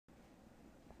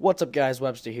What's up guys,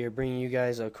 Webster here, bringing you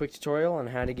guys a quick tutorial on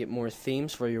how to get more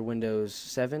themes for your Windows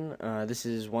 7. This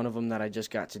is one of them that I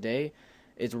just got today.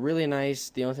 It's really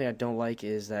nice. The only thing I don't like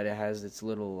is that it has its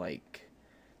little,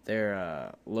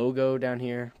 their logo down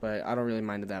here, but I don't really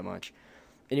mind it that much.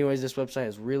 Anyways, this website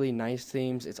has really nice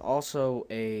themes. It's also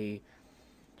a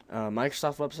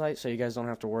Microsoft website, so you guys don't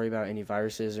have to worry about any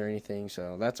viruses or anything,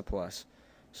 so that's a plus.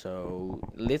 So,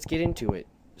 let's get into it.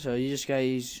 So, you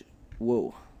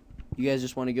guys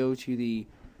just want to go to the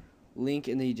link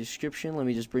in the description. Let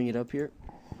me just bring it up here.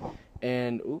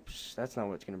 And, oops, that's not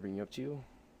what it's going to bring you up to.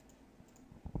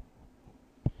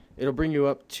 It'll bring you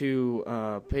up to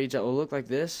a page that will look like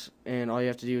this. And all you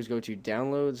have to do is go to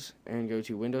Downloads and go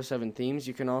to Windows 7 Themes.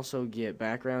 You can also get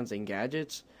backgrounds and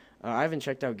gadgets. I haven't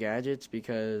checked out gadgets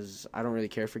because I don't really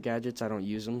care for gadgets. I don't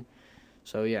use them.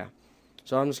 So, yeah.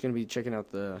 So, I'm just going to be checking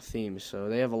out the themes. So,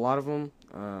 they have a lot of them.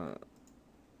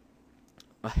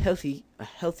 A healthy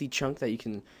chunk that you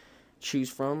can choose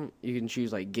from. You can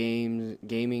choose like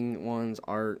gaming ones,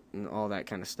 art, and all that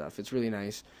kind of stuff. It's really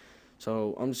nice.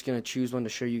 So I'm just gonna choose one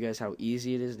to show you guys how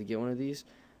easy it is to get one of these.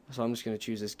 So I'm just gonna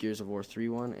choose this Gears of War 3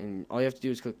 one, and all you have to do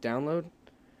is click download,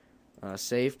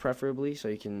 save preferably, so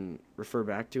you can refer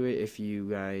back to it if you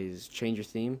guys change your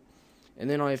theme. And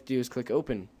then all you have to do is click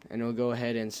open, and it'll go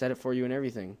ahead and set it for you and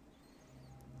everything.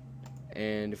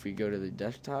 And if we go to the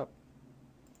desktop,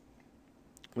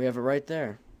 we have it right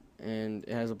there, and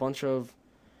it has a bunch of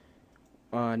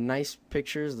nice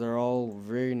pictures. They're all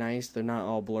very nice. They're not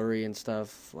all blurry and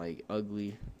stuff, like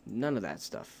ugly. None of that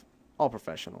stuff. All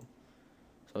professional.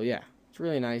 So yeah, it's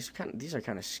really nice. These are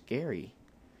kind of scary.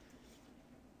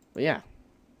 But yeah,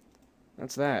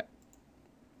 that's that.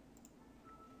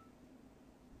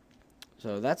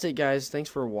 So that's it, guys. Thanks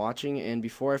for watching. And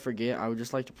before I forget, I would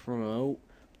just like to promote.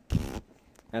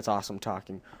 That's awesome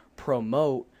talking.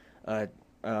 Promote.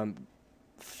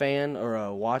 Fan or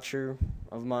a watcher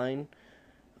of mine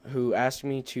who asked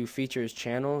me to feature his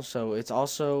channel, so it's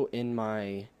also in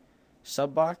my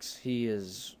sub box. He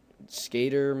is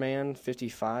Skaterman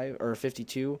 55 or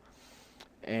 52,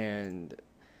 and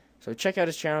so check out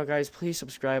his channel, guys. Please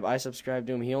subscribe. I subscribe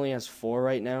to him. He only has 4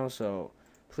 right now, so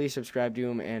please subscribe to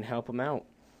him and help him out.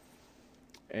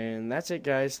 And that's it,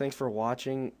 guys. Thanks for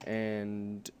watching,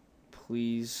 and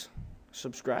please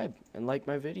subscribe and like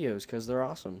my videos because they're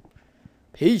awesome.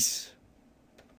 Peace.